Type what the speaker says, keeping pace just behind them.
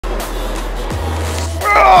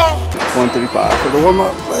135 for the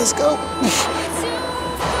warm-up. Let's go.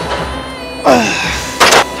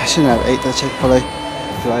 I shouldn't have ate that Chick-fil-A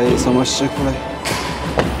because I ate so much Chick-fil-A.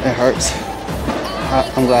 It hurts.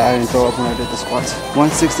 I'm glad I didn't throw up when I did the squats.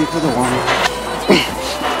 160 for the warm-up.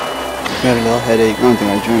 Got a little headache. I don't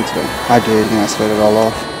think I drank today. I did, and I sweat it all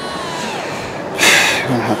off. I'm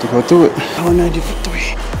gonna have to go through it. 190 for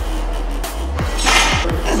 3.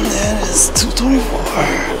 And then it's 224.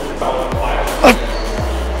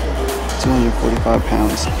 245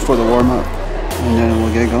 pounds for the warm-up. And then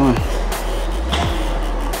we'll get going.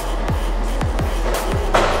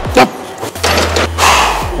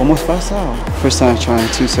 Almost passed out. First time trying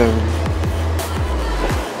 270.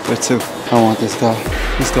 For 2. I want this guy.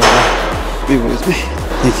 Let's go, God. Be with me.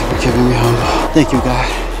 Thank you for giving me hunger. Thank you, God.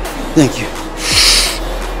 Thank you.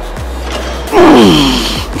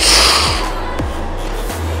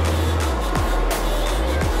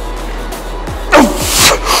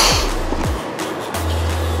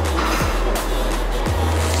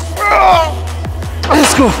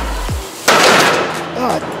 Let's go.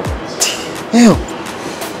 God damn.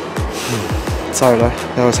 Sorry, though.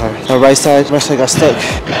 That was hard. The right side got stuck.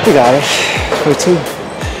 We got it. For 2.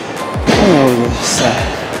 I know this.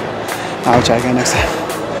 I'll try again next time.